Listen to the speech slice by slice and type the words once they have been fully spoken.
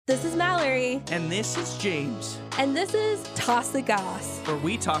This is Mallory. And this is James. And this is Toss the Goss, where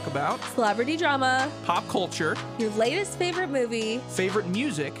we talk about celebrity drama, pop culture, your latest favorite movie, favorite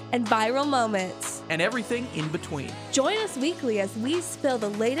music, and viral moments, and everything in between. Join us weekly as we spill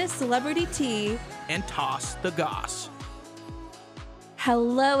the latest celebrity tea and toss the goss.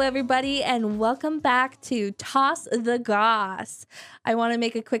 Hello, everybody, and welcome back to Toss the Goss. I want to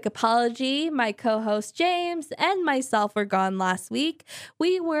make a quick apology. My co-host James and myself were gone last week.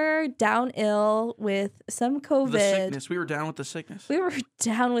 We were down ill with some COVID. The sickness. We were down with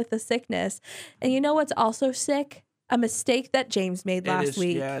the sickness. And you know what's also sick? A mistake that James made last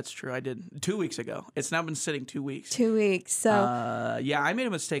week. Yeah, it's true. I did 2 weeks ago. It's now been sitting 2 weeks. 2 weeks. So, I made a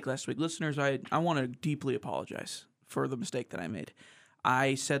mistake last week. Listeners, I want to deeply apologize for the mistake that I made.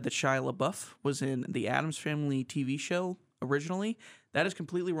 I said that Shia LaBeouf was in the Addams Family TV show originally. That is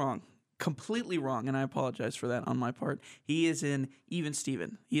completely wrong. Completely wrong, and I apologize for that on my part. He is in Even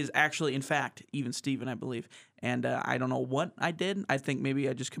Steven. He is actually, in fact, Even Steven, I believe. And I don't know what I did. I think maybe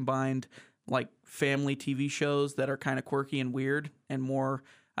I just combined like family TV shows that are kind of quirky and weird and more.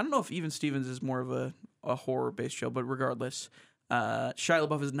 I don't know if Even Stevens is more of a horror-based show, but regardless, Shia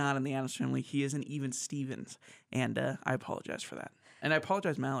LaBeouf is not in the Addams Family. He is in Even Stevens, and I apologize for that. And I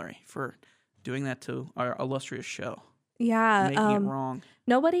apologize, Mallory, for doing that to our illustrious show. Yeah. Making it wrong.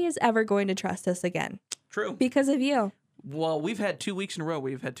 Nobody is ever going to trust us again. True. Because of you. Well, we've had 2 weeks in a row.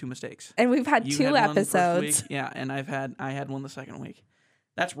 We've had two mistakes. And we've had two episodes. Yeah, and I had one the second week.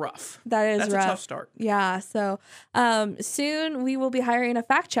 That's rough. That's rough. That's a tough start. Yeah. So soon we will be hiring a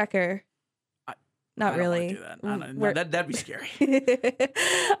fact checker. Not really. Do that. That'd be scary.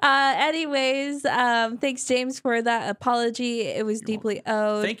 Anyways, thanks, James, for that apology. It was deeply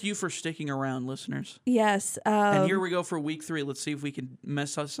owed. Thank you for sticking around, listeners. Yes. And here we go for week 3. Let's see if we can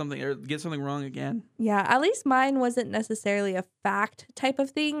mess up something or get something wrong again. Yeah, at least mine wasn't necessarily a fact type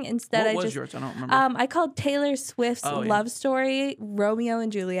of thing. Instead, what was yours? I don't remember. I called Taylor Swift's love story Romeo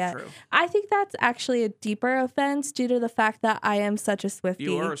and Juliet. True. I think that's actually a deeper offense due to the fact that I am such a Swiftie.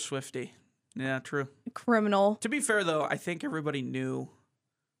 You are a Swiftie. Yeah, true. Criminal. To be fair, though, I think everybody knew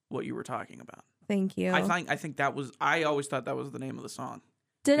what you were talking about. Thank you. I think that was. I always thought that was the name of the song.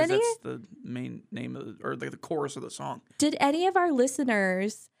 Did any? That's the main name of the chorus of the song. Did any of our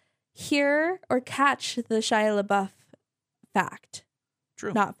listeners hear or catch the Shia LaBeouf fact?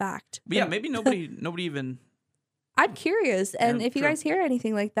 True. Not fact. But yeah, maybe nobody even. I'm curious, and if you guys hear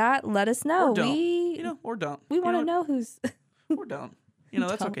anything like that, let us know. Or don't. Or don't. We want to know who's. Or don't.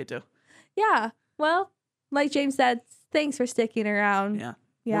 That's okay too. Yeah. Well, like James said, thanks for sticking around. Yeah.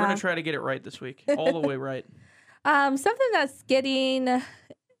 We're going to try to get it right this week. All the way right. Something that's getting a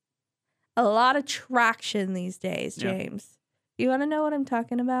lot of traction these days, James. You want to know what I'm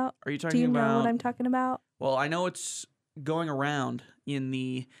talking about? Are you talking about... Do you know what I'm talking about? Well, I know it's going around in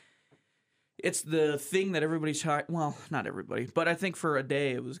the... It's the thing that everybody's talking... Well, not everybody, but I think for a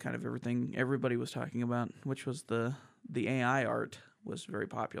day it was kind of everything everybody was talking about, which was the AI art was very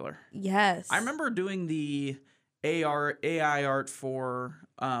popular. Yes. I remember doing the AI art for,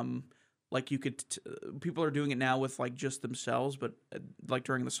 like you could, people are doing it now with like just themselves, but like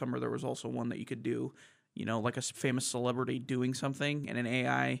during the summer there was also one that you could do, like a famous celebrity doing something, and an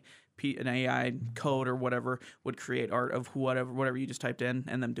AI code or whatever would create art of whatever you just typed in,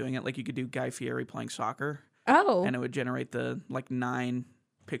 and them doing it. Like you could do Guy Fieri playing soccer. Oh. And it would generate the 9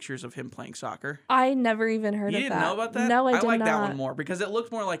 pictures of him playing soccer. I never even heard of that. You didn't know about that? No, I did not. I like that one more because it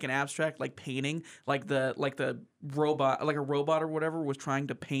looked more like an abstract, like painting, like the robot, like a robot or whatever was trying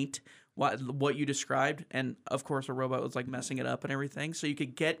to paint what you described, and of course a robot was like messing it up and everything. So you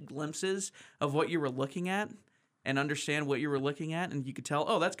could get glimpses of what you were looking at and understand what you were looking at, and you could tell,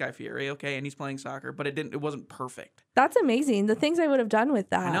 oh, that's Guy Fieri, okay, and he's playing soccer, but it wasn't perfect. That's amazing. The things I would have done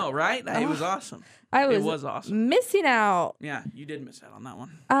with that. I know, right? It was awesome. It was awesome. Missing out. Yeah, you did miss out on that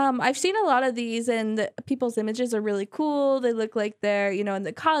one. I've seen a lot of these, and people's images are really cool. They look like they're, in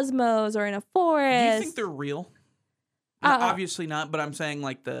the cosmos or in a forest. Do you think they're real? Obviously not, but I'm saying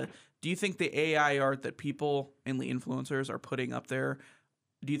do you think the AI art that people and the influencers are putting up there,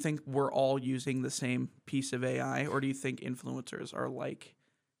 do you think we're all using the same piece of AI, or do you think influencers are like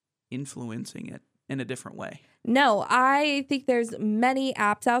influencing it in a different way? No, I think there's many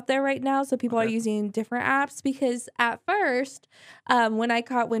apps out there right now, so people are using different apps, because at first, when I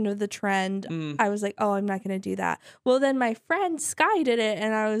caught wind of the trend, I was like, oh, I'm not going to do that. Well, then my friend Sky did it,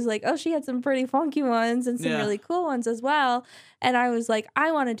 and I was like, oh, she had some pretty funky ones and some really cool ones as well, and I was like,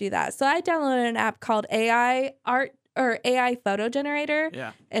 I want to do that. So I downloaded an app called AI Art or AI Photo Generator,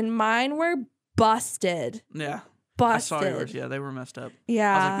 and mine were busted. Yeah. Busted. I saw yours. Yeah, they were messed up.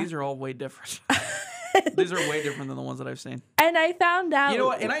 Yeah. I was like, these are all way different. These are way different than the ones that I've seen. And I found out. You know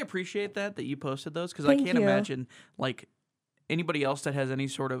what? And I appreciate that you posted those because I Thank can't you. imagine like anybody else that has any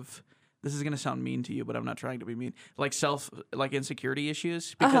sort of. This is gonna sound mean to you, but I'm not trying to be mean. Like insecurity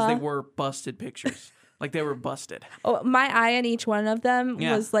issues because they were busted pictures. Like they were busted. Oh, my eye in each one of them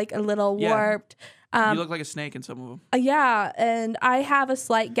was like a little warped. You look like a snake in some of them. Yeah, and I have a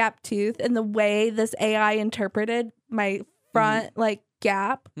slight gap tooth, and the way this AI interpreted my front like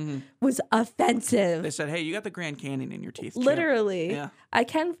gap was offensive. They said, "Hey, you got the Grand Canyon in your teeth." Literally. Champ. Yeah. I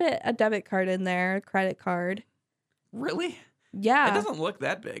can fit a debit card in there, a credit card. Really? Yeah. It doesn't look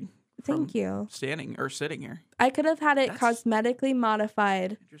that big. Thank you. Standing or sitting here. I could have had it cosmetically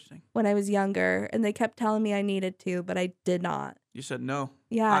modified Interesting. when I was younger, and they kept telling me I needed to, but I did not. You said no.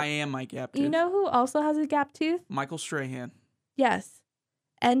 Yeah. I am my gap tooth. You know who also has a gap tooth? Michael Strahan. Yes.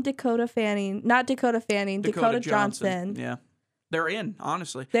 And Dakota Fanning. Not Dakota Fanning, Dakota Johnson. Yeah. They're in,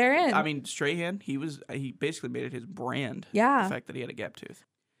 honestly. They're in. I mean, Strahan, he basically made it his brand. Yeah. The fact that he had a gap tooth.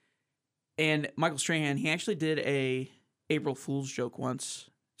 And Michael Strahan, he actually did a April Fool's joke once,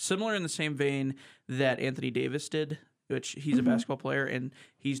 similar in the same vein that Anthony Davis did, which he's a basketball player, and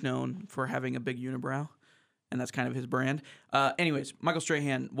he's known for having a big unibrow, and that's kind of his brand. Anyways, Michael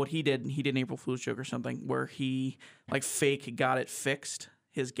Strahan, what he did an April Fool's joke or something where he, like, fake got it fixed,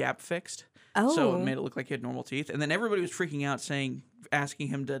 his gap fixed. Oh. So it made it look like he had normal teeth. And then everybody was freaking out asking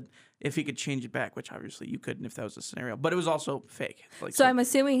him if he could change it back, which obviously you couldn't if that was the scenario. But it was also fake. So I'm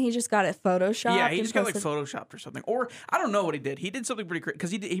assuming he just got it photoshopped? Yeah, he just got like photoshopped or something. Or I don't know what he did. He did something pretty crazy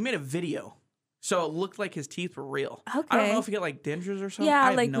because he made a video. So it looked like his teeth were real. Okay. I don't know if he got like dentures or something. Yeah, I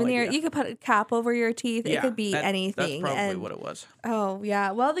have like no when idea. you could put a cap over your teeth. Yeah, it could be anything. That's probably what it was. Oh, yeah.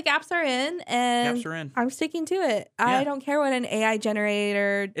 Well, the gaps are in, and Gaps are in. I'm sticking to it. Yeah. I don't care what an AI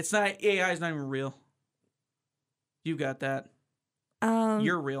generator. It's not, AI is not even real. You got that.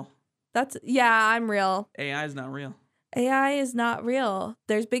 You're real. I'm real. AI is not real. AI is not real.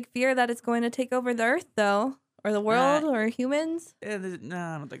 There's big fear that it's going to take over the earth, though, or the world, or humans. No,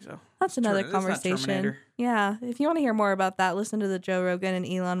 I don't think so. That's another conversation. Yeah. If you want to hear more about that, listen to the Joe Rogan and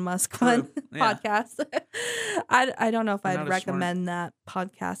Elon Musk one podcast. I don't know if I'd recommend that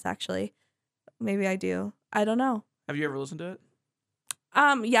podcast, actually. Maybe I do. I don't know. Have you ever listened to it?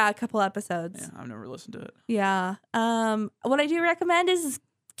 Yeah, a couple episodes. Yeah, I've never listened to it. Yeah. What I do recommend is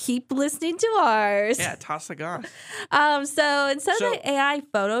keep listening to ours. Yeah, toss the gun. So instead of the AI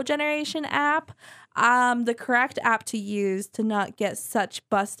photo generation app, the correct app to use to not get such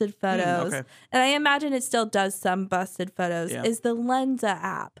busted photos, and I imagine it still does some busted photos, is the Lensa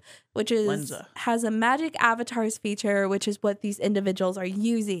app, which has a magic avatars feature, which is what these individuals are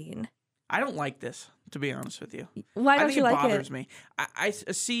using. I don't like this, to be honest with you. Why don't you like it? I think it bothers me.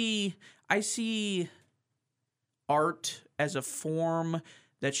 I see art as a form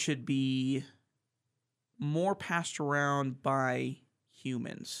that should be more passed around by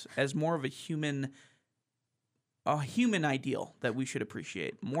humans, as more of a human ideal that we should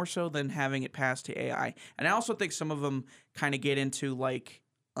appreciate, more so than having it passed to AI. And I also think some of them kind of get into like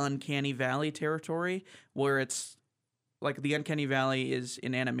uncanny valley territory, where it's like the uncanny valley is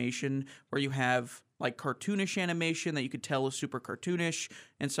in animation, where you have like cartoonish animation that you could tell is super cartoonish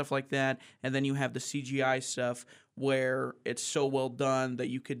and stuff like that. And then you have the CGI stuff where it's so well done that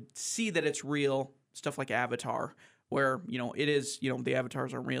you could see that it's real, stuff like Avatar, where, it is, the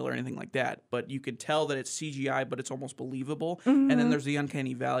avatars aren't real or anything like that, but you could tell that it's CGI, but it's almost believable. And then there's the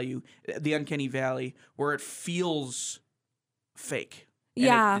uncanny valley where it feels fake.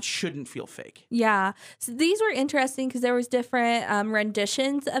 And it shouldn't feel fake. Yeah. So these were interesting because there was different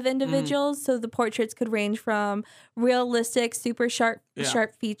renditions of individuals. So the portraits could range from realistic, super sharp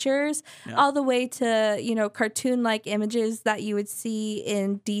features, all the way to, cartoon-like images that you would see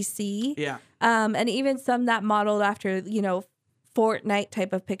in DC. Yeah. And even some that modeled after, Fortnite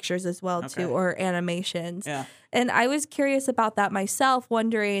type of pictures as well, too, or animations. Yeah. And I was curious about that myself,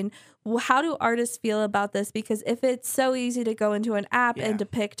 wondering, how do artists feel about this? Because if it's so easy to go into an app and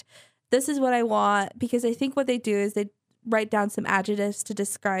depict, this is what I want, because I think what they do is they write down some adjectives to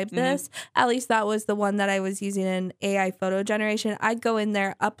describe this. At least that was the one that I was using in AI photo generation. I'd go in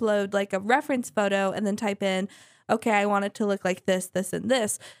there, upload like a reference photo, and then type in, okay, I want it to look like this, this, and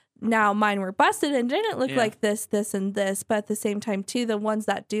this. Now, mine were busted and didn't look like this, this, and this. But at the same time, too, the ones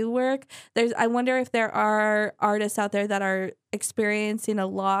that do work, I wonder if there are artists out there that are experiencing a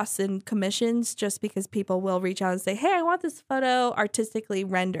loss in commissions just because people will reach out and say, hey, I want this photo artistically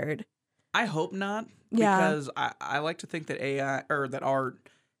rendered. I hope not. Because I like to think that AI or that art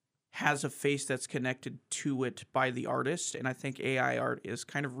has a face that's connected to it by the artist. And I think AI art is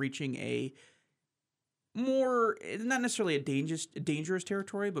kind of reaching a more, not necessarily a dangerous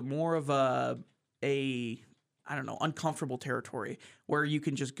territory, but more of a I don't know, uncomfortable territory where you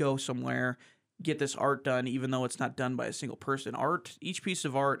can just go somewhere, get this art done, even though it's not done by a single person. Each piece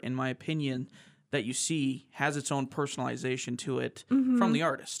of art, in my opinion, that you see has its own personalization to it from the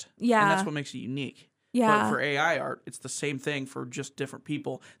artist. Yeah. And that's what makes it unique. Yeah. But for AI art, it's the same thing for just different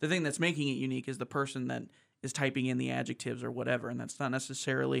people. The thing that's making it unique is the person that is typing in the adjectives or whatever, and that's not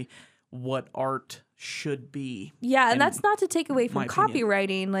necessarily what art should be. Yeah, and that's not to take away from opinion.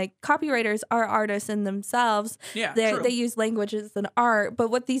 copywriting. Like, copywriters are artists in themselves. Yeah, they use language as an art,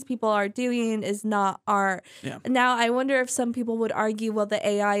 but what these people are doing is not art. Yeah. Now, I wonder if some people would argue, well, the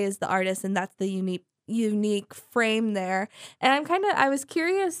AI is the artist, and that's the unique frame there. And I was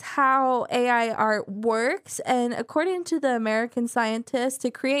curious how AI art works, and according to the American scientists, to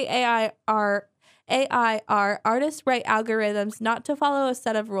create AI art, artists write algorithms not to follow a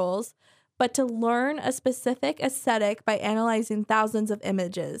set of rules, but to learn a specific aesthetic by analyzing thousands of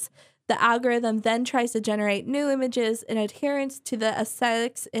images. The algorithm then tries to generate new images in adherence to the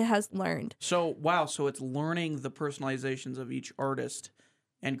aesthetics it has learned. So it's learning the personalizations of each artist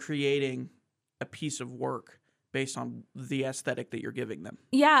and creating a piece of work based on the aesthetic that you're giving them.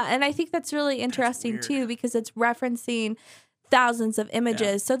 Yeah, and I think that's really interesting too, because it's referencing thousands of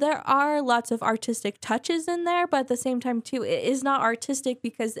images. Yeah. So there are lots of artistic touches in there, but at the same time too, it is not artistic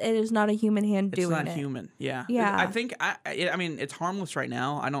because it is not a human hand doing it. It's not human. Yeah. Yeah. I think, I mean, it's harmless right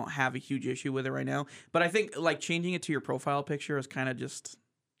now. I don't have a huge issue with it right now, but I think like changing it to your profile picture is kind of just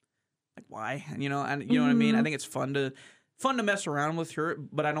like, why? And you know what I mean? I think it's fun to mess around with her,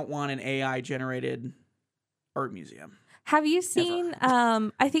 but I don't want an AI generated art museum. Have you seen,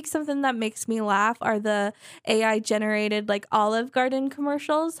 I think something that makes me laugh are the AI generated like Olive Garden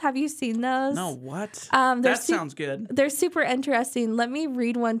commercials. Have you seen those? No, what? That sounds good. They're super interesting. Let me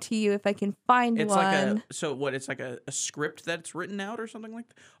read one to you if I can find one. It's like a script that's written out or something like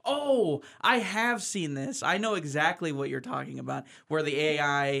that? Oh, I have seen this. I know exactly what you're talking about, where the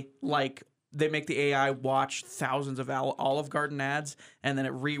AI, like, they make the AI watch thousands of Olive Garden ads, and then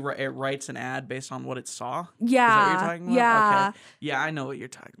it writes an ad based on what it saw. Yeah. Is that what you're talking about? Yeah. Okay. Yeah, I know what you're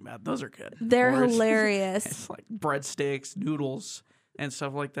talking about. Those are good. They're hilarious. It's like breadsticks, noodles, and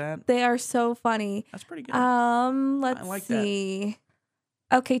stuff like that. They are so funny. That's pretty good. Let's see.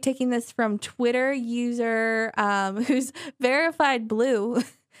 That. Okay, taking this from Twitter user who's verified blue,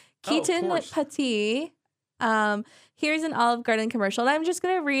 Keaton Petit. Here's an Olive Garden commercial, and I'm just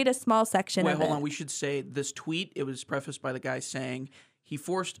going to read a small section of it. Wait, hold on. We should say this tweet, it was prefaced by the guy saying he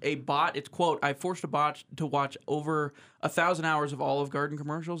forced a bot, it's quote, I forced a bot to watch over 1,000 hours of Olive Garden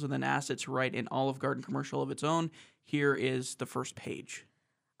commercials and then asked it to write an Olive Garden commercial of its own. Here is the first page.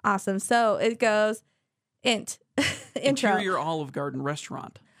 Awesome. So it goes, intro. Interior Olive Garden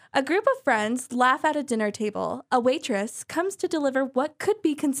restaurant. A group of friends laugh at a dinner table. A waitress comes to deliver what could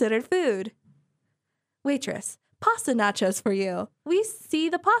be considered food. Waitress, pasta nachos for you. We see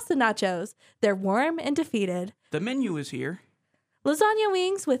the pasta nachos. They're warm and defeated. The menu is here. Lasagna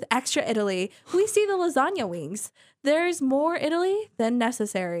wings with extra Italy. We see the lasagna wings. There's more Italy than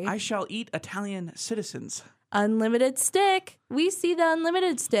necessary. I shall eat Italian citizens. Unlimited stick. We see the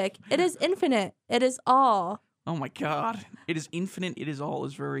unlimited stick. It is infinite. It is all. Oh my God. It is infinite. It is all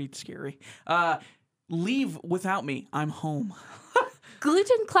is very scary. Leave without me. I'm home.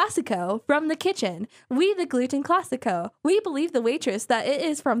 Gluten Classico from the kitchen. We the Gluten Classico. We believe the waitress that it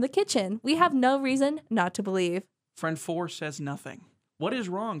is from the kitchen. We have no reason not to believe. Friend 4 says nothing. What is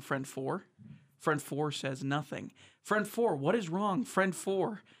wrong, friend 4? Friend 4 says nothing. Friend 4, what is wrong, friend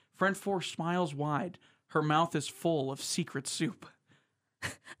 4? Friend 4 smiles wide. Her mouth is full of secret soup.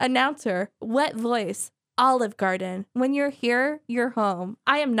 Announcer, wet voice, Olive Garden. When you're here, you're home.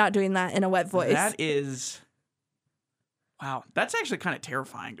 I am not doing that in a wet voice. That is... Wow, that's actually kind of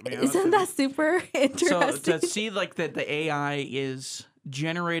terrifying to me. Isn't that super interesting? So to see like that the AI is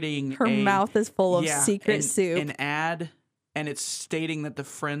generating her mouth is full of secret soup. An ad, and it's stating that the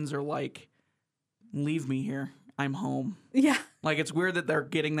friends are like, leave me here. I'm home. Yeah. Like, it's weird that they're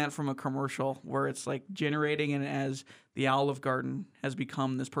getting that from a commercial where it's like generating it as the Olive Garden has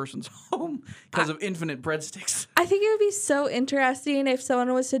become this person's home because of infinite breadsticks. I think it would be so interesting if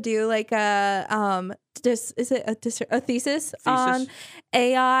someone was to do like a thesis on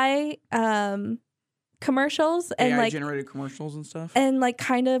AI commercials and AI like generated commercials and stuff, and like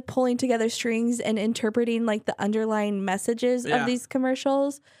kind of pulling together strings and interpreting like the underlying messages of these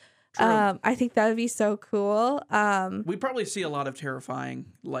commercials. I think that would be so cool. We probably see a lot of terrifying,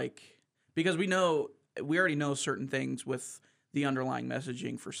 like, because we already know certain things with the underlying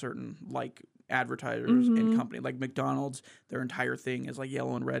messaging for certain like advertisers and company, like McDonald's. Their entire thing is like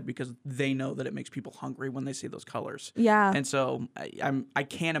yellow and red because they know that it makes people hungry when they see those colors. Yeah, and so I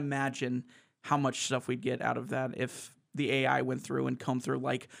can't imagine how much stuff we'd get out of that if the AI went through and combed through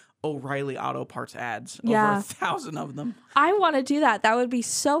like O'Reilly Auto Parts ads, over 1,000 of them. I want to do that. That would be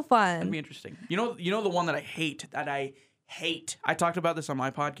so fun. That'd be interesting. You know the one that I hate. I talked about this on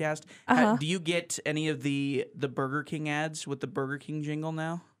my podcast. Do you get any of the Burger King ads with the Burger King jingle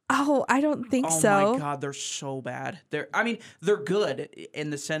now? Oh, I don't think so. Oh my God, they're so bad. They're good in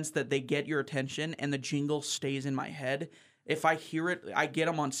the sense that they get your attention and the jingle stays in my head. If I hear it, I get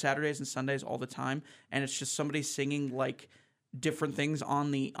them on Saturdays and Sundays all the time, and it's just somebody singing like different things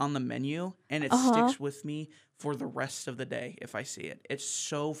on the menu, and it sticks with me for the rest of the day if I see it. It's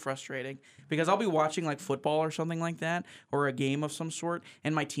so frustrating because I'll be watching like football or something like that, or a game of some sort,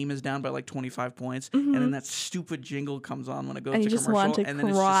 and my team is down by like 25 points, and then that stupid jingle comes on when it goes to commercial, and then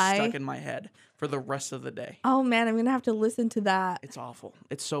it's just stuck in my head for the rest of the day. Oh man, I'm gonna have to listen to that. It's awful.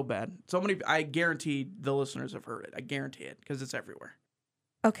 It's so bad. I guarantee the listeners have heard it. I guarantee it because it's everywhere.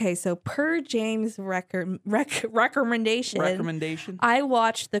 Okay, so per James' recommendation, I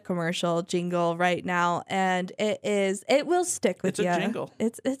watched the commercial jingle right now, and it will stick with you. It's a jingle.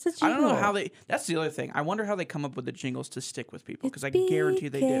 It's a jingle. I don't know how that's the other thing. I wonder how they come up with the jingles to stick with people, because I guarantee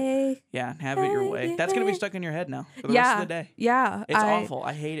they do. Yeah, have it your way. That's going to be stuck in your head now for the rest of the day. Yeah. It's awful.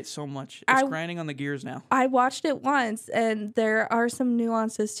 I hate it so much. It's grinding on the gears now. I watched it once, and there are some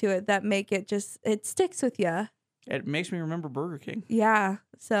nuances to it that make it sticks with you. It makes me remember Burger King. Yeah,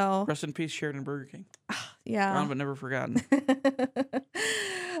 so... Rest in peace, Sheridan Burger King. Yeah. Gone but never forgotten.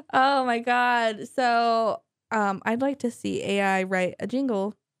 Oh, my God. So, I'd like to see AI write a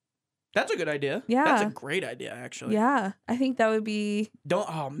jingle. That's a good idea. Yeah. That's a great idea, actually. Yeah, I think that would be...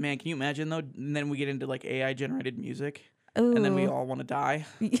 Oh, man, can you imagine, though? And then we get into, like, AI-generated music. Ooh. And then we all want to die.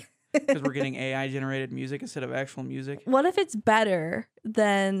 Because we're getting AI-generated music instead of actual music. What if it's better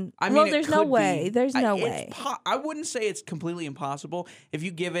than... there's no way. There's no way. I wouldn't say it's completely impossible. If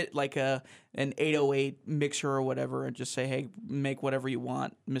you give it like an 808 mixer or whatever and just say, hey, make whatever you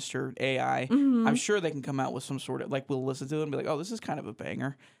want, Mr. AI, I'm sure they can come out with some sort of... Like, we'll listen to it and be like, oh, this is kind of a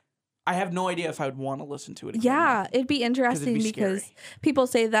banger. I have no idea if I would want to listen to it again. Yeah, it'd be interesting because people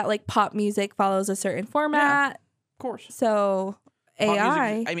say that like pop music follows a certain format. Yeah, of course. So...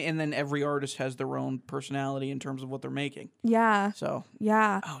 AI. Music, and then every artist has their own personality in terms of what they're making. Yeah. So.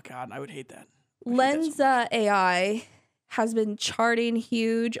 Yeah. Oh God, I would hate that. Lensa AI has been charting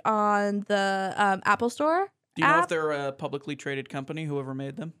huge on the Apple Store. Do you know if they're a publicly traded company? Whoever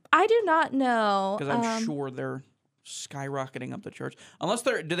made them? I do not know. Because I'm sure they're skyrocketing up the charts. Unless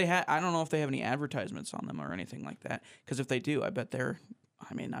I don't know if they have any advertisements on them or anything like that. Because if they do, I bet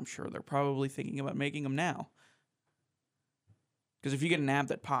I'm sure they're probably thinking about making them now. Because if you get an app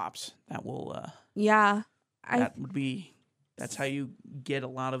that pops, that will... That's how you get a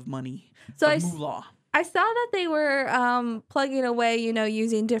lot of money. So moolah. I saw that they were plugging away,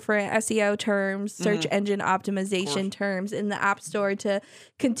 using different SEO terms, search engine optimization terms in the App Store to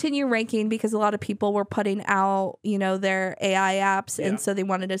continue ranking because a lot of people were putting out, their AI apps, and so they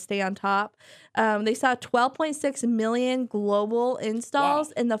wanted to stay on top. They saw 12.6 million global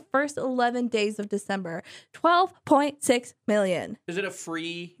installs in the first 11 days of December. 12.6 million. Is it a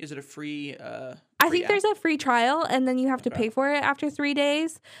free? I think there's a free trial, and then you have to pay for it after 3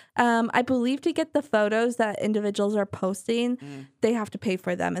 days. I believe to get the photos that individuals are posting, they have to pay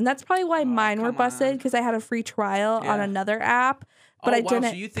for them. And that's probably why mine were busted, because I had a free trial on another app. But I didn't.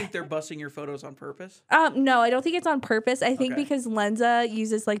 So you think they're busting your photos on purpose? No, I don't think it's on purpose. I think because Lensa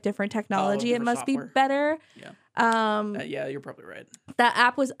uses like different technology, it must software. Be better. Yeah. Yeah, you're probably right. That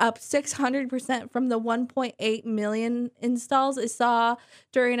app was up 600% from the 1.8 million installs it saw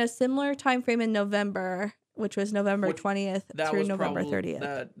during a similar time frame in November, which was November 20th through November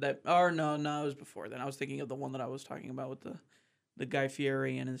 30th. No, it was before then. I was thinking of the one that I was talking about with the Guy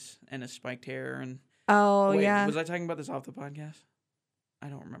Fieri and his spiked hair and. Oh, yeah. Was I talking about this off the podcast? I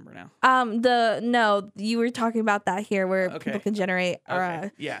don't remember now. No, you were talking about that here where people can generate.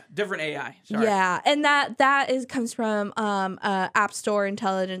 Different AI. Sorry. Yeah, and that comes from App Store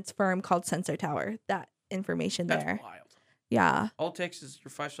intelligence firm called Sensor Tower. That information there. That's wild. Yeah. All it takes is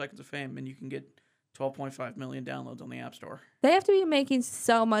your 5 seconds of fame, and you can get 12.5 million downloads on the App Store. They have to be making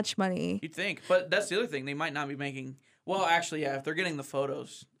so much money. You'd think, but that's the other thing. They might not be making. Well, actually, yeah. If they're getting the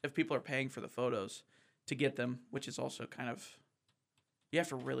photos, if people are paying for the photos to get them, which is also kind of. You have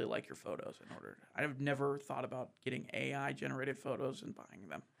to really like your photos in order. I've never thought about getting AI-generated photos and buying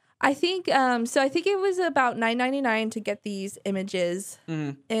them. I think so. I think it was about $9.99 to get these images,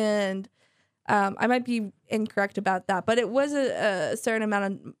 and I might be incorrect about that, but it was a certain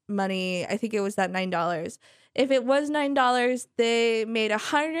amount of money. I think it was that $9. If it was $9, they made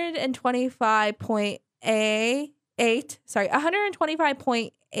 125.8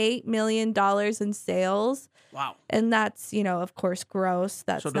 $125.8 million in sales. Wow. And that's, of course, gross.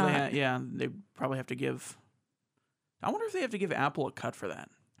 That's So do not. they probably have to give. I wonder if they have to give Apple a cut for that.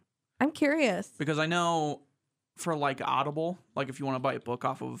 I'm curious. Because I know for like Audible, like if you want to buy a book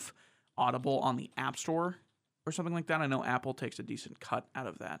off of Audible on the App Store or something like that, I know Apple takes a decent cut out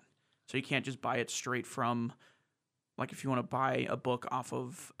of that. So you can't just buy it straight from, like if you want to buy a book off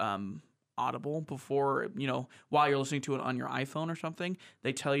of Audible before, while you're listening to it on your iPhone or something,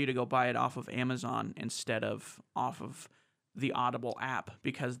 they tell you to go buy it off of Amazon instead of off of the Audible app,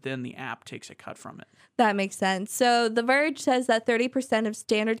 because then the app takes a cut from it. That makes sense. So The Verge says that 30% of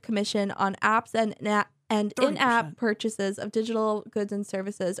standard commission on apps and in-app purchases of digital goods and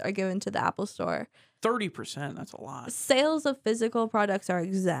services are given to the Apple Store. 30%, that's a lot. Sales of physical products are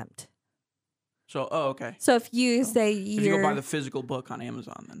exempt. So, okay. So if you say if you go buy the physical book on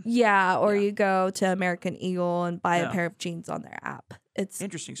Amazon, then you go to American Eagle and buy a pair of jeans on their app. It's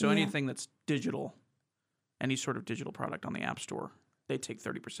interesting. So anything that's digital, any sort of digital product on the App Store, they take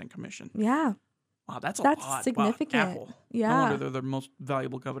 30% commission. Yeah. Wow, that's a lot. Significant. Wow, Apple. Yeah. No wonder they're the most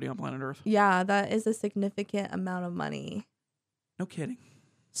valuable company on planet Earth. Yeah, that is a significant amount of money. No kidding.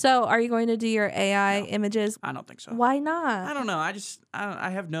 So, are you going to do your AI images? I don't think so. Why not? I don't know. I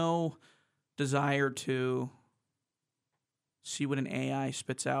have no desire to see what an AI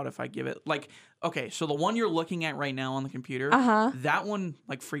spits out if I give it so the one you're looking at right now on the computer, that one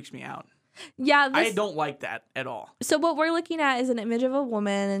freaks me out. Yeah, I don't like that at all. So what we're looking at is an image of a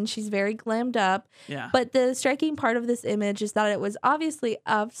woman, and she's very glammed up. Yeah. But the striking part of this image is that it was obviously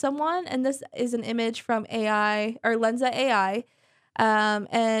of someone, and this is an image from AI or Lensa AI.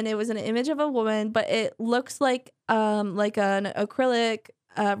 And it was an image of a woman, but it looks like an acrylic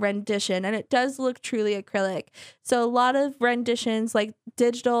rendition, and it does look truly acrylic. So a lot of renditions, like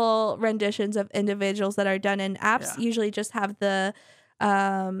digital renditions of individuals that are done in apps, usually just have the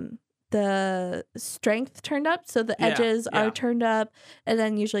strength turned up, so the edges are turned up, and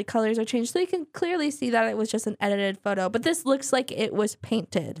then usually colors are changed, so you can clearly see that it was just an edited photo. But this looks like it was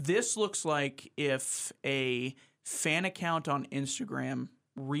painted. This looks like if a fan account on Instagram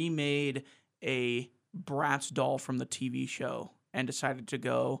remade a Bratz doll from the TV show and decided to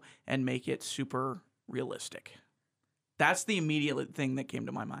go and make it super realistic. That's the immediate thing that came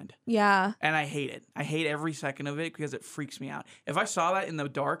to my mind. Yeah. And I hate it. I hate every second of it because it freaks me out. If I saw that in the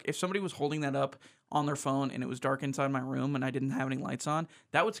dark, if somebody was holding that up on their phone and it was dark inside my room and I didn't have any lights on,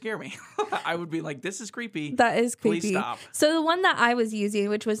 that would scare me. I would be like, this is creepy. That is creepy. Please stop. So the one that I was using,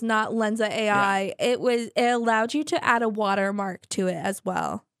 which was not Lensa AI, it allowed you to add a watermark to it as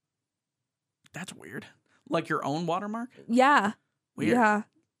well. That's weird. Like your own watermark? Yeah. Weird. Yeah.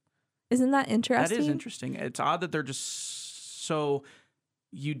 Isn't that interesting? That is interesting. It's odd that they're just so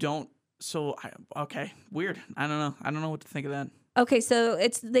you don't. So okay, weird. I don't know. I don't know what to think of that. Okay, so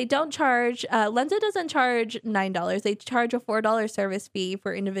they don't charge. Lensa doesn't charge $9. They charge a $4 service fee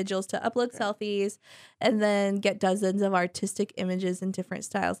for individuals to upload selfies and then get dozens of artistic images in different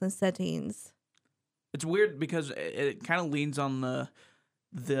styles and settings. It's weird because it kind of leans on the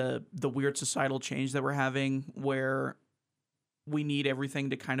weird societal change that we're having, where we need everything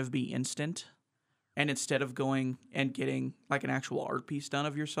to kind of be instant, and instead of going and getting like an actual art piece done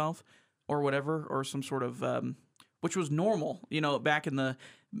of yourself or whatever, or some sort of which was normal, back in the,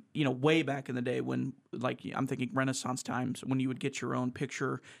 way back in the day when, like, I'm thinking Renaissance times, when you would get your own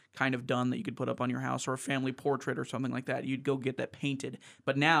picture kind of done that you could put up on your house, or a family portrait or something like that. You'd go get that painted.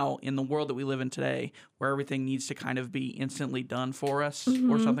 But now, in the world that we live in today, where everything needs to kind of be instantly done for us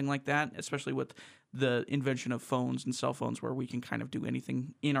or something like that, especially with the invention of phones and cell phones where we can kind of do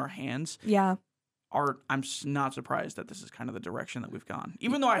anything in our hands. Yeah. Art, I'm not surprised that this is kind of the direction that we've gone.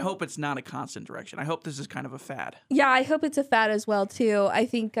 Even though I hope it's not a constant direction. I hope this is kind of a fad. Yeah, I hope it's a fad as well, too. I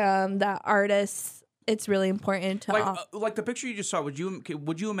think that artists, it's really important to... Like the picture you just saw, would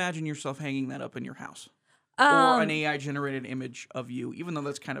you imagine yourself hanging that up in your house? Or an AI-generated image of you, even though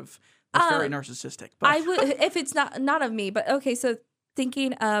that's very narcissistic. But. I would, if it's not of me, but okay, so...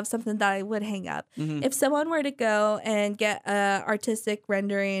 Thinking of something that I would hang up. Mm-hmm. If someone were to go and get an artistic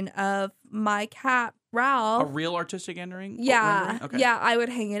rendering of my cat, Ralph. A real artistic rendering? Yeah. Okay. Yeah, I would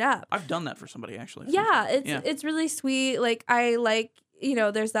hang it up. I've done that for somebody, actually. Yeah, it's really sweet. Like, I like,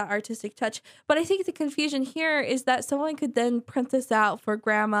 there's that artistic touch. But I think the confusion here is that someone could then print this out for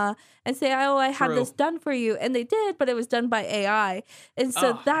grandma and say, oh, I had this done for you. And they did, but it was done by AI. And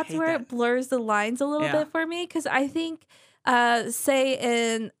so that's where it blurs the lines a little bit for me. Because I think... say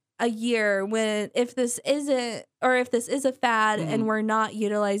in a year if this is a fad and we're not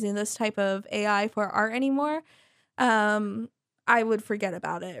utilizing this type of AI for art anymore, I would forget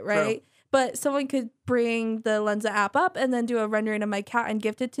about it, right? True. but someone could bring the Lensa app up and then do a rendering of my cat and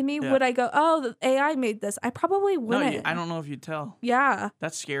gift it to me, Yeah. would I go, oh, the AI made this? I probably wouldn't. No, I don't know if you'd tell. Yeah.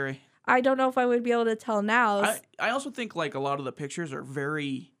 That's scary. I don't know if I would be able to tell now. I also think like a lot of the pictures are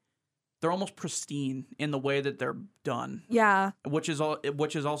they're almost pristine in the way that they're done. Yeah. Which is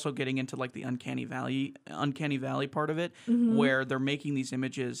also getting into like the uncanny valley part of it, Mm-hmm. where they're making these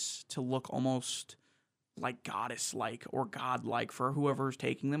images to look almost like goddess-like or god-like for whoever's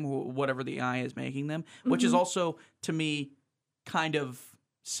taking them, whatever the AI is making them, which is also, to me, kind of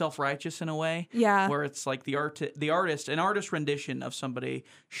self-righteous in a way. Yeah. Where it's like an artist rendition of somebody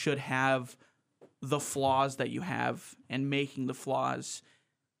should have the flaws that you have and making the flaws,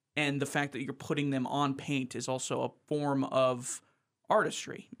 and the fact that you're putting them on paint is also a form of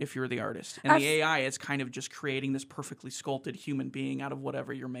artistry if you're the artist. And the AI is kind of just creating this perfectly sculpted human being out of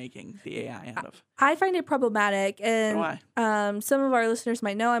whatever you're making the AI out of. I find it problematic, and some of our listeners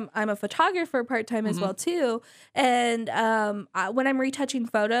might know I'm a photographer part-time as well too, and when I'm retouching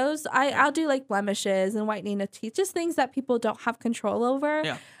photos, I'll do like blemishes and whitening of teeth, just things that people don't have control over.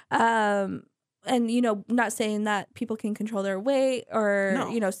 Yeah. And, you know, not saying that people can control their weight or,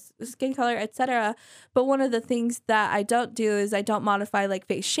 you know, skin color, etc. But one of the things that I don't do is I don't modify like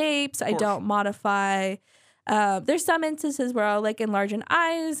face shapes. I don't modify. There's some instances where I'll like enlarge an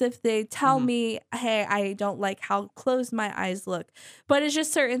eyes if they tell me, hey, I don't like how closed my eyes look. But it's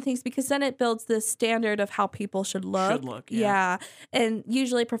just certain things, because then it builds this standard of how people should look. Yeah. And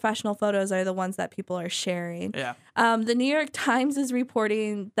usually professional photos are the ones that people are sharing. Yeah. The New York Times is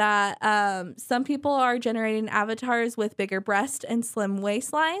reporting that some people are generating avatars with bigger breasts and slim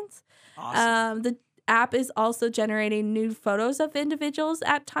waistlines. Awesome. The app is also generating nude photos of individuals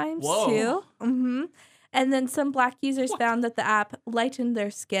at times too. Mm-hmm. And then some Black users found that the app lightened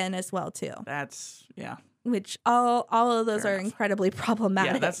their skin as well too. That's which all of those are incredibly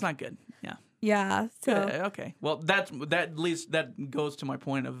problematic. Yeah, that's not good. Yeah. Yeah. So okay. Well, at least that goes to my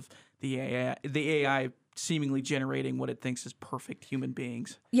point of the AI seemingly generating what it thinks is perfect human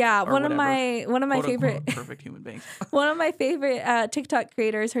beings. Yeah, one of my favorite perfect human beings. One of my favorite TikTok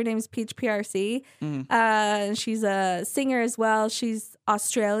creators, her name is Peach PRC. And she's a singer as well. She's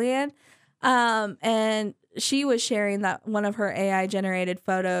Australian. And she was sharing that one of her AI generated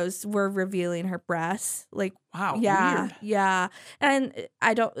photos were revealing her breasts. Like, wow, yeah, weird. Yeah. And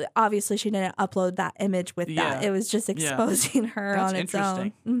obviously she didn't upload that image with that. It was just exposing her on its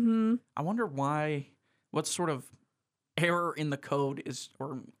own. Mm-hmm. I wonder what sort of error in the code is,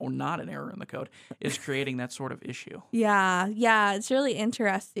 or not an error in the code, is creating that sort of issue. Yeah. It's really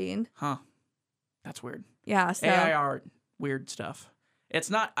interesting. Huh. That's weird. Yeah. So AI art, weird stuff.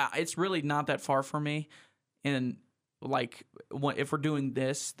 It's really not that far from me. And like, if we're doing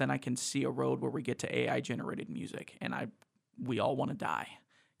this, then I can see a road where we get to AI generated music, and we all want to die,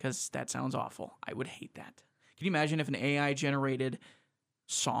 because that sounds awful. I would hate that. Can you imagine if an AI generated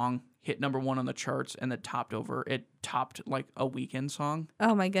song hit #1 on the charts and it topped like a Weekend song?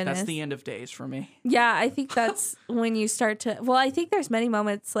 Oh my goodness. That's the end of days for me. Yeah, I think that's when you start to, well, I think there's many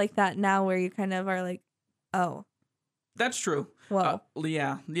moments like that now where you kind of are like, oh. That's true. Whoa.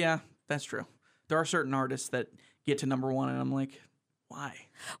 Yeah, that's true. There are certain artists that get to #1 and I'm like, why?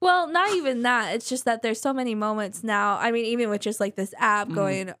 Well, not even that. It's just that there's so many moments now. I mean, even with just like this app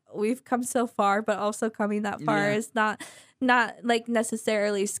going, we've come so far, but also coming that far is not like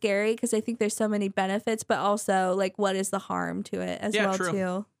necessarily scary, because I think there's so many benefits, but also like what is the harm to it as well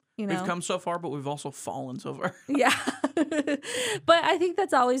too. You know? We've come so far, but we've also fallen so far. Yeah. But I think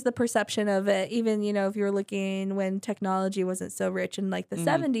that's always the perception of it. Even, you know, if you were looking when technology wasn't so rich in like the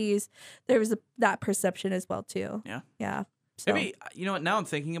 70s, there was that perception as well too. Yeah. Yeah. So. Maybe, you know what, now I'm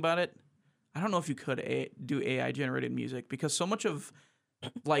thinking about it, I don't know if you could do AI generated music, because so much of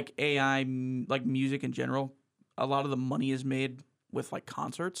like AI, like music in general, a lot of the money is made with like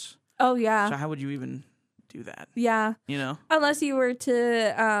concerts. Oh yeah. So how would you even do that? Yeah. You know? Unless you were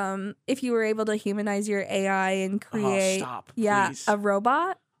to if you were able to humanize your AI and create a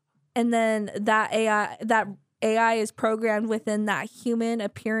robot, and then that AI is programmed within that human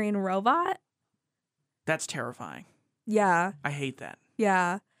appearing robot. That's terrifying. Yeah. I hate that.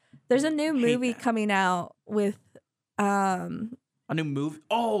 Yeah. There's a new movie coming out with a new movie?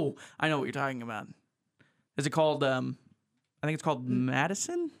 Oh, I know what you're talking about. Is it called I think it's called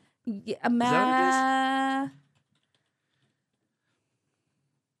Madison? Yeah, Is that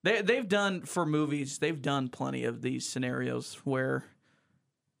what it is? They've done, for movies, they've done plenty of these scenarios where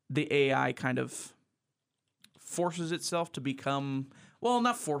the AI kind of forces itself to become, well,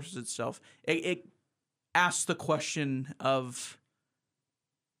 not forces itself. It asks the question of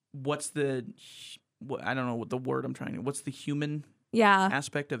I don't know what the word I'm trying to, what's the human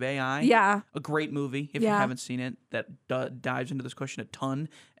aspect of AI. Yeah. A great movie, if you haven't seen it, that dives into this question a ton.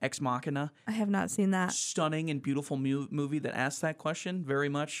 Ex Machina. I have not seen that. Stunning and beautiful movie that asks that question very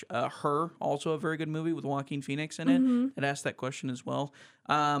much. Her, also a very good movie with Joaquin Phoenix in it, that asks that question as well.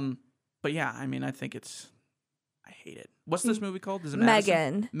 But yeah, I mean, I think I hate it. What's this movie called? Is it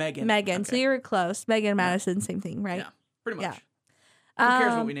Megan? Megan. Okay. So you were close. Megan Madison, same thing, right? Yeah, pretty much. Yeah. Who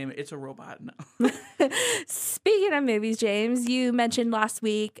cares what we name it? It's a robot. No. Speaking of movies, James, you mentioned last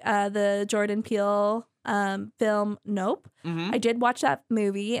week the Jordan Peele film Nope. I did watch that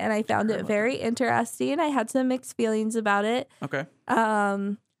movie and I found it very interesting. I had some mixed feelings about it. Okay.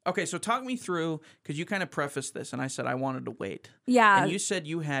 Okay, so talk me through, because you kind of prefaced this and I said I wanted to wait. Yeah. And you said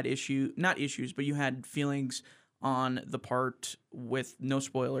you had not issues, but you had feelings on the part with, no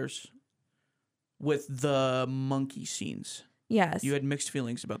spoilers, with the monkey scenes. Yes. You had mixed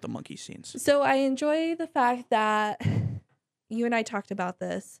feelings about the monkey scenes. So I enjoy the fact that you and I talked about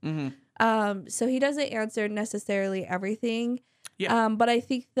this. So he doesn't answer necessarily everything. Yeah. But I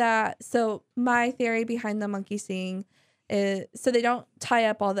think that, so my theory behind the monkey scene is, so they don't tie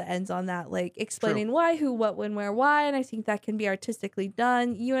up all the ends on that, like explaining why, who, what, when, where, why. And I think that can be artistically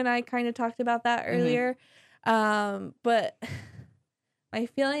done. You and I kind of talked about that earlier. But my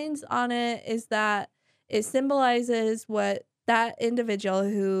feelings on it is that it symbolizes what that individual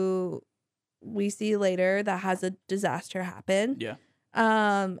who we see later that has a disaster happen. Yeah.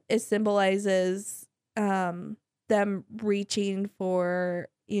 It symbolizes them reaching for,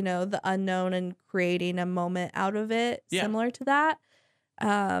 the unknown and creating a moment out of it, similar to that.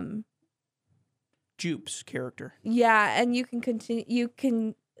 Jupe's character. Yeah, and you can continue.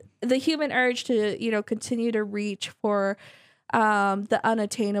 The human urge to continue to reach for the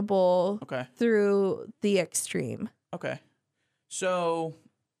unattainable through the extreme. Okay. So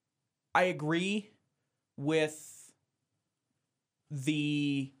I agree with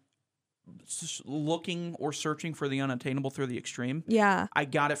the looking or searching for the unattainable through the extreme. Yeah. I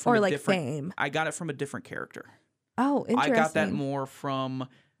got it from fame. I got it from a different character. Oh, interesting. I got that more from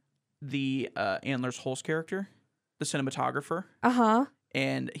the Antlers Holst character, the cinematographer.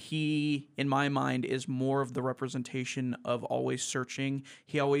 And he, in my mind, is more of the representation of always searching.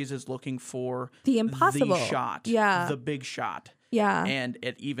 He always is looking for the impossible shot, the big shot. Yeah. And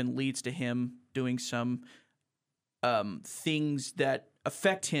it even leads to him doing some things that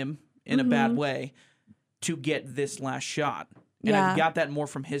affect him in a bad way to get this last shot. And I got that more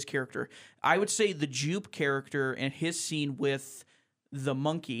from his character. I would say the Jupe character and his scene with the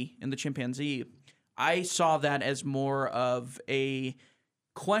monkey and the chimpanzee, I saw that as more of a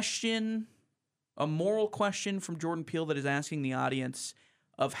question, a moral question from Jordan Peele that is asking the audience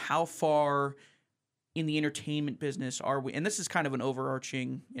of how far in the entertainment business are we, and this is kind of an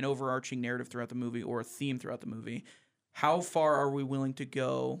overarching narrative throughout the movie, or a theme throughout the movie. How far are we willing to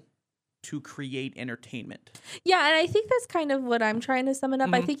go to create entertainment? Yeah, and I think that's kind of what I'm trying to sum it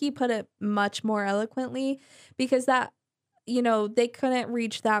up. I think he put it much more eloquently, because that, they couldn't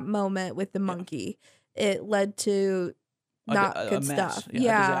reach that moment with the monkey. It led to not good stuff. A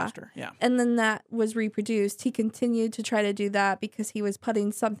disaster. Yeah. And then that was reproduced. He continued to try to do that because he was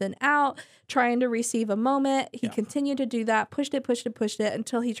putting something out, trying to receive a moment. He continued to do that, pushed it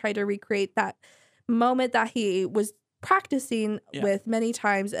until he tried to recreate that moment that he was practicing with many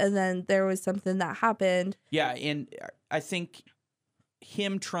times, and then there was something that happened. Yeah, and I think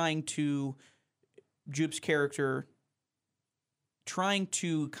Jupe's character trying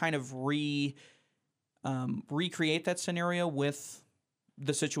to kind of recreate that scenario with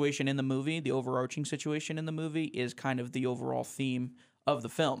the situation in the movie, the overarching situation in the movie, is kind of the overall theme of the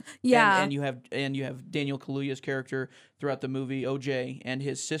film. Yeah, and you have Daniel Kaluuya's character throughout the movie, OJ, and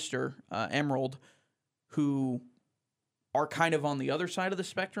his sister Emerald, who are kind of on the other side of the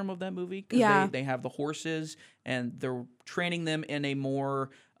spectrum of that movie, because they have the horses and they're training them in a more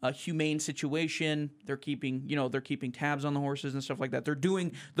humane situation. They're keeping tabs on the horses and stuff like that. They're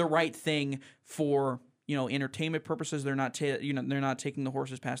doing the right thing for entertainment purposes. They're not taking the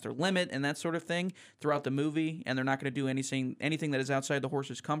horses past their limit and that sort of thing throughout the movie, and they're not going to do anything that is outside the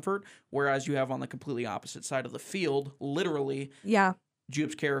horse's comfort. Whereas you have on the completely opposite side of the field, literally,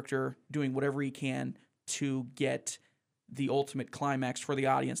 Jupe's character doing whatever he can to get the ultimate climax for the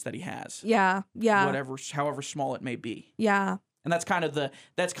audience that he has. Yeah. However small it may be. Yeah. And that's kind of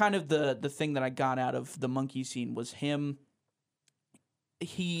the thing that I got out of the monkey scene was him.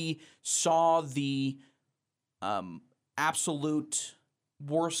 He saw the absolute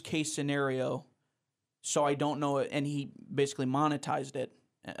worst case scenario, so I don't know it, and he basically monetized it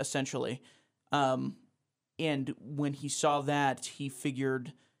essentially. And when he saw that, he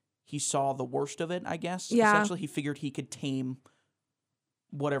figured he saw the worst of it, I guess. Yeah. Essentially, he figured he could tame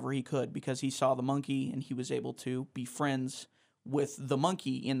whatever he could because he saw the monkey and he was able to be friends with the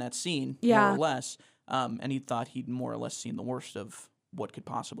monkey in that scene, more or less. And he thought he'd more or less seen the worst of what could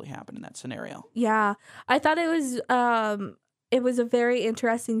possibly happen in that scenario. Yeah. I thought it was a very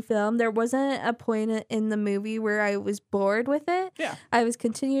interesting film. There wasn't a point in the movie where I was bored with it. Yeah. I was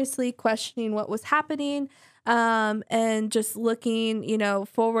continuously questioning what was happening, and just looking,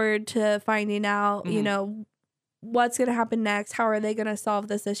 forward to finding out, what's going to happen next. How are they going to solve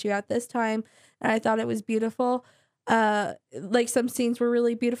this issue at this time? And I thought it was beautiful. Like some scenes were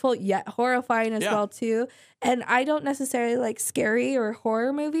really beautiful, yet horrifying as well too. And I don't necessarily like scary or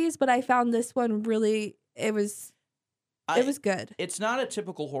horror movies, but I found this one really, it was good. It's not a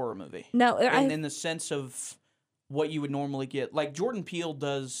typical horror movie. No, in the sense of what you would normally get. Like Jordan Peele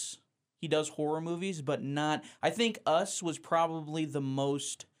does horror movies, but not. I think Us was probably the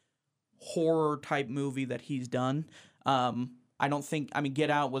most horror type movie that he's done. Get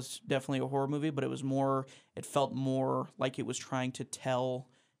Out was definitely a horror movie, but it felt more like it was trying to tell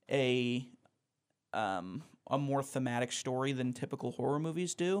a more thematic story than typical horror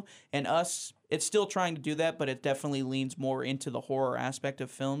movies do. And Us, it's still trying to do that, but it definitely leans more into the horror aspect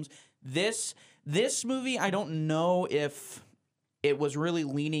of films. This movie, I don't know if it was really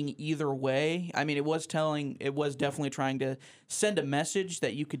leaning either way. I mean, it was definitely trying to send a message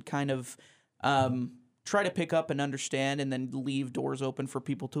that you could kind of try to pick up and understand, and then leave doors open for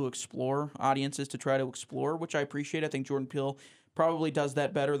people to explore, audiences to try to explore, which I appreciate. I think Jordan Peele probably does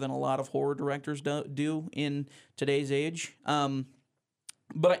that better than a lot of horror directors do in today's age. And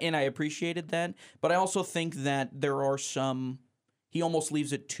I appreciated that. But I also think that there are he almost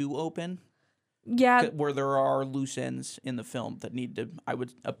leaves it too open. Yeah. Where there are loose ends in the film that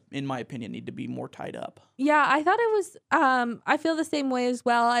in my opinion, need to be more tied up. Yeah, I thought it was, I feel the same way as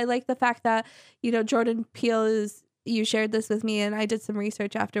well. I like the fact that, Jordan Peele you shared this with me and I did some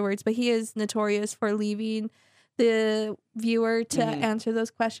research afterwards, but he is notorious for leaving the viewer to answer those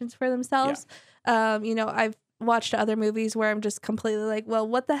questions for themselves. Yeah. I've watched other movies where I'm just completely like, well,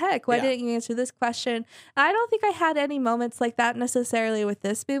 what the heck? Why didn't you answer this question? And I don't think I had any moments like that necessarily with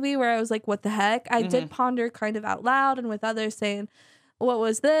this movie where I was like, what the heck? I did ponder kind of out loud and with others saying, what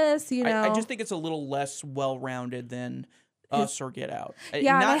was this? I just think it's a little less well-rounded than Us or Get Out.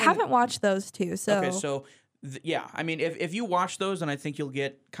 Yeah, and I haven't watched those two. So okay, so I mean, if you watch those, then I think you'll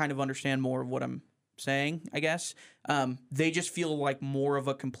kind of understand more of what I'm saying, I guess. They just feel like more of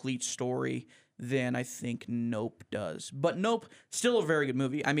a complete story than I think Nope does. But Nope, still a very good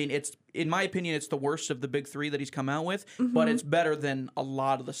movie. I mean, in my opinion, it's the worst of the big three that he's come out with, but it's better than a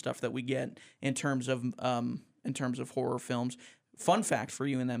lot of the stuff that we get in terms of horror films. Fun fact for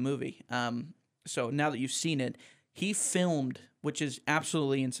you in that movie. So now that you've seen it, he filmed, which is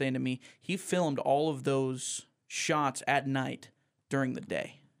absolutely insane to me, he filmed all of those shots at night during the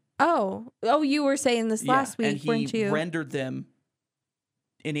day. Oh, you were saying this last week, weren't you? And he rendered them.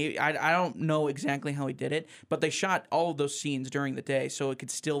 And I don't know exactly how he did it, but they shot all of those scenes during the day so it could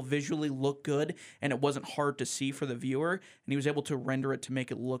still visually look good and it wasn't hard to see for the viewer. And he was able to render it to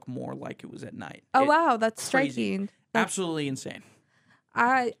make it look more like it was at night. Oh, wow. That's crazy. striking. Absolutely insane.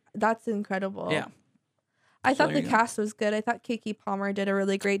 That's incredible. Yeah. I thought the cast was good. I thought Keke Palmer did a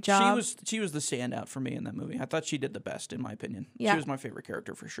really great job. She was the standout for me in that movie. I thought she did the best, in my opinion. Yeah. She was my favorite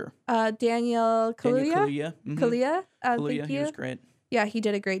character for sure. Daniel Kaluuya? Kaluuya, thank you. He was great. Yeah, he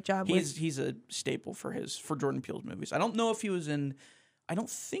did a great job. He's a staple for Jordan Peele's movies. I don't know if he was in. I don't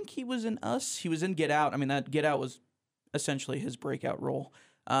think he was in Us. He was in Get Out. I mean, that Get Out was essentially his breakout role,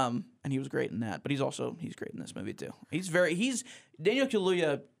 and he was great in that. But he's great in this movie too. Daniel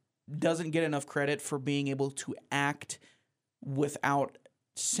Kaluuya doesn't get enough credit for being able to act without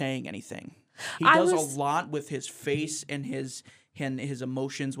saying anything. He does a lot with his face and his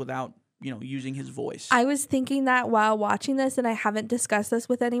emotions without using his voice. I was thinking that while watching this, and I haven't discussed this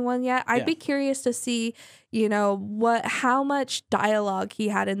with anyone yet. I'd be curious to see, how much dialogue he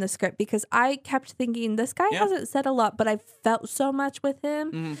had in the script, because I kept thinking this guy hasn't said a lot, but I felt so much with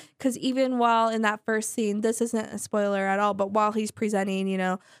him. Because even while in that first scene, this isn't a spoiler at all, but while he's presenting,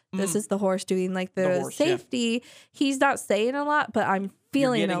 this is the horse doing like the horse, safety, he's not saying a lot, but I'm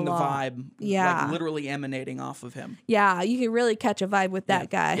feeling the vibe, like literally emanating off of him. Yeah, you can really catch a vibe with that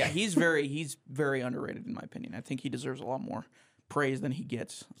guy. Yeah, he's very underrated in my opinion. I think he deserves a lot more praise than he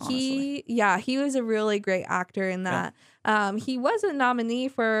gets, honestly. He was a really great actor in that. Yeah. He was a nominee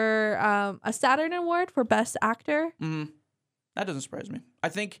for a Saturn Award for Best Actor. That doesn't surprise me. I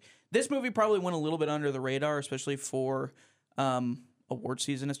think this movie probably went a little bit under the radar, especially for award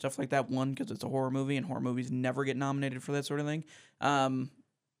season and stuff like that. One, because it's a horror movie, and horror movies never get nominated for that sort of thing.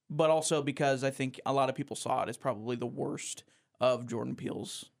 But also because I think a lot of people saw it as probably the worst of Jordan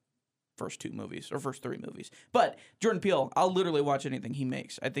Peele's first 3 movies. But Jordan Peele, I'll literally watch anything he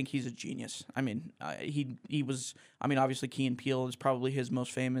makes. I think he's a genius. I mean, he was. I mean, obviously, Key and Peele is probably his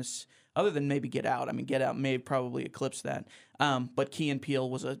most famous, other than maybe Get Out. I mean, Get Out may probably eclipse that. But Key and Peele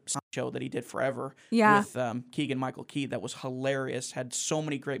was a show that he did forever. Yeah. With Keegan-Michael Key, that was hilarious. Had so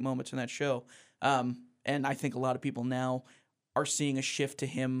many great moments in that show. And I think a lot of people now are seeing a shift to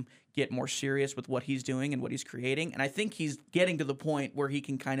him get more serious with what he's doing and what he's creating. And I think he's getting to the point where he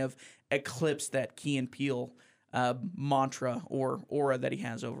can kind of eclipse that Key and Peele mantra or aura that he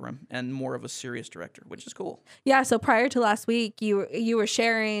has over him, and more of a serious director, which is cool. Yeah, so prior to last week, you were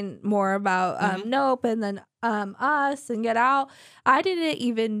sharing more about Nope, and then Us and Get Out. I didn't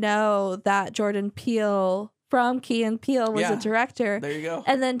even know that Jordan Peele from Key and Peele was a director. There you go.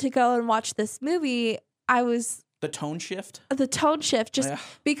 And then to go and watch this movie, I was... The tone shift, just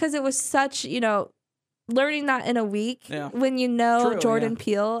because it was such, learning that in a week when Jordan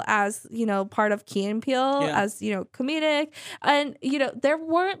Peele as, part of Key and Peele as, comedic. And, there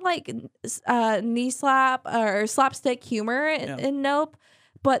weren't like knee slap or slapstick humor in Nope.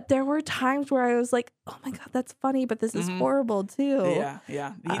 But there were times where I was like, oh my God, that's funny, but this is horrible too.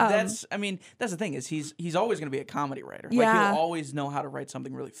 Yeah. That's the thing is he's always going to be a comedy writer. Like he'll always know how to write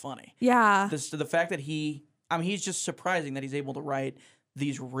something really funny. Yeah. The fact that he's just surprising that he's able to write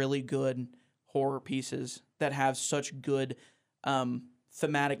these really good horror pieces that have such good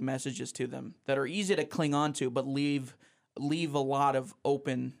thematic messages to them that are easy to cling on to, but leave a lot of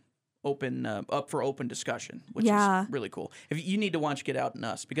up for open discussion, which is really cool. If you need to watch Get Out and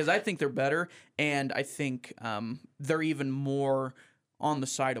Us, because I think they're better, and I think they're even more on the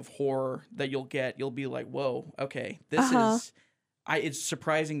side of horror that you'll be like, whoa, okay, this is. It's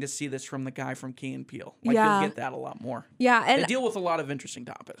surprising to see this from the guy from Key and Peele. You'll get that a lot more. Yeah, and they deal with a lot of interesting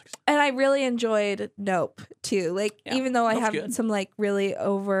topics. And I really enjoyed Nope too. Even though I have some really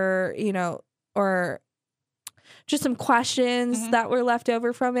over, or just some questions that were left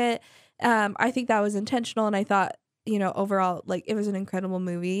over from it. I think that was intentional, and I thought, overall, it was an incredible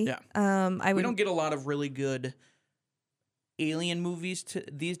movie. Yeah. We don't get a lot of really good alien movies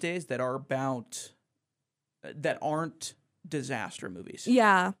these days that aren't disaster movies.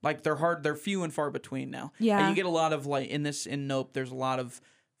 Yeah. They're few and far between now. Yeah. And you get a lot of in Nope, there's a lot of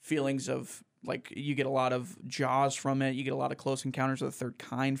feelings of you get a lot of Jaws from it. You get a lot of Close Encounters of the Third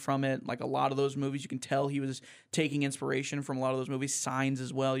Kind from it. A lot of those movies, you can tell he was taking inspiration from a lot of those movies. Signs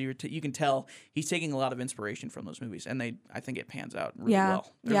as well. You can tell he's taking a lot of inspiration from those movies, and I think it pans out really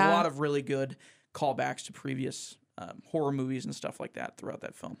well. There's a lot of really good callbacks to previous horror movies and stuff like that throughout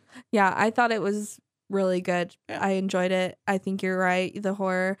that film. Yeah, I thought it was really good. Yeah. I enjoyed it. I think you're right. The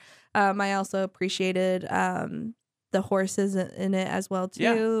horror. I also appreciated the horses in it as well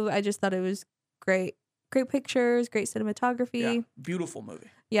too. Yeah. I just thought it was great. Great pictures, great cinematography. Yeah. Beautiful movie.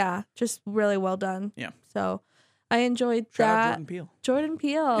 Yeah, just really well done. Yeah. So I enjoyed Shout that. out Jordan Peele. Jordan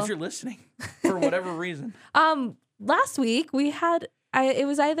Peele. If you're listening, for whatever reason. Last week we had I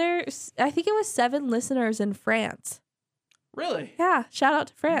think it was 7 listeners in France. Really? Yeah. Shout out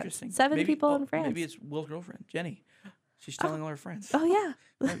to France. Interesting. 7 people in France. Maybe it's Will's girlfriend, Jenny. She's telling all her friends. Oh yeah.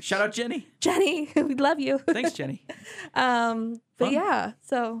 Shout out Jenny. Jenny, we love you. Thanks, Jenny. But yeah,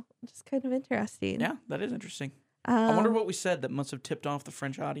 so just kind of interesting. Yeah, that is interesting. I wonder what we said that must have tipped off the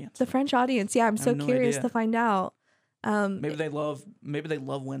French audience. The French audience, yeah, I'm so curious to find out. Maybe they love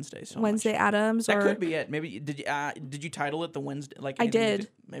Wednesday so Wednesday much. Addams. That could be it. Maybe did you title it the Wednesday? I did.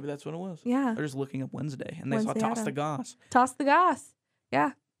 Maybe that's what it was. Yeah. They're just looking up Wednesday and they saw Toss the Goss. Toss the Goss.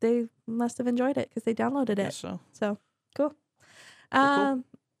 Yeah, they must have enjoyed it because they downloaded it. Guess so. So cool. Cool.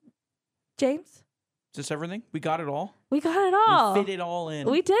 James. Is this everything? We got it all? We got it all. We fit it all in.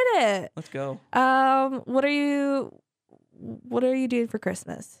 We did it. Let's go. What are you doing for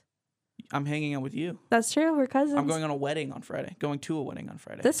Christmas? I'm hanging out with you. That's true. We're cousins. I'm going on a wedding on Friday. Going to a wedding on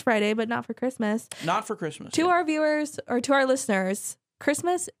Friday. This Friday, but not for Christmas. Not for Christmas. To our viewers or to our listeners,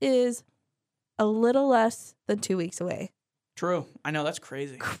 Christmas is a little less than 2 weeks away. True. I know. That's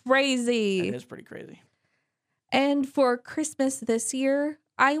crazy. Crazy. That is pretty crazy. And for Christmas this year,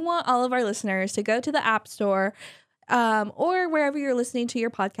 I want all of our listeners to go to the App Store or wherever you're listening to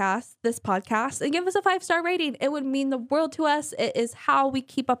this podcast, and give us a 5-star rating. It would mean the world to us. It is how we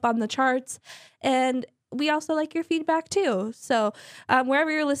keep up on the charts. And we also like your feedback too. So wherever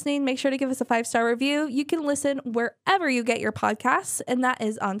you're listening, make sure to give us a 5-star review. You can listen wherever you get your podcasts, and that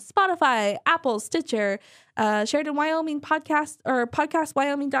is on Spotify, Apple, Stitcher, Sheridan Wyoming podcast or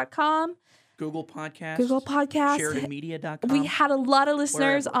podcastwyoming.com. Google Podcasts. SheridanMedia.com. We had a lot of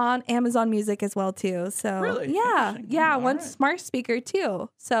listeners Wherever. on Amazon Music as well too. So Really? yeah, Interesting. one right. smart speaker too.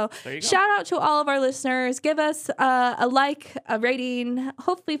 So There you go. shout out to all of our listeners. Give us a like, a rating,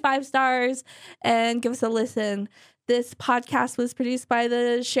 hopefully 5 stars, and give us a listen. This podcast was produced by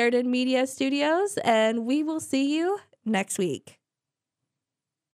the Sheridan Media Studios, and we will see you next week.